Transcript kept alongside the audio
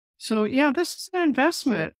So yeah, this is an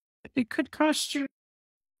investment. It could cost you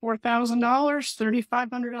 $4,000,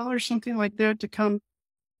 $3,500, something like that to come,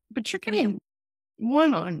 but you're getting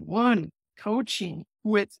one-on-one coaching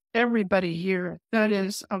with everybody here. That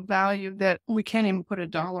is a value that we can't even put a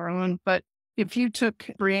dollar on. But if you took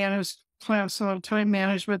Brianna's class on time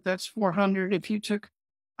management, that's 400. If you took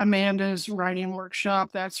Amanda's writing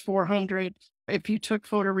workshop, that's 400. If you took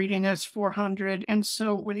photo reading, that's 400. And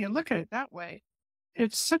so when you look at it that way,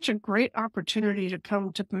 it's such a great opportunity to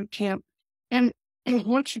come to boot camp. And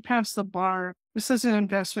once you pass the bar, this is an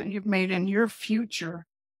investment you've made in your future.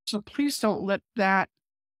 So please don't let that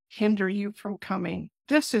hinder you from coming.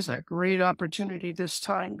 This is a great opportunity this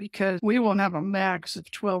time because we will have a max of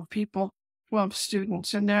 12 people, 12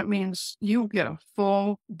 students. And that means you get a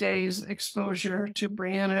full day's exposure to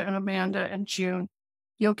Brianna and Amanda and June.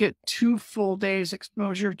 You'll get 2 full days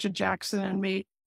exposure to Jackson and me.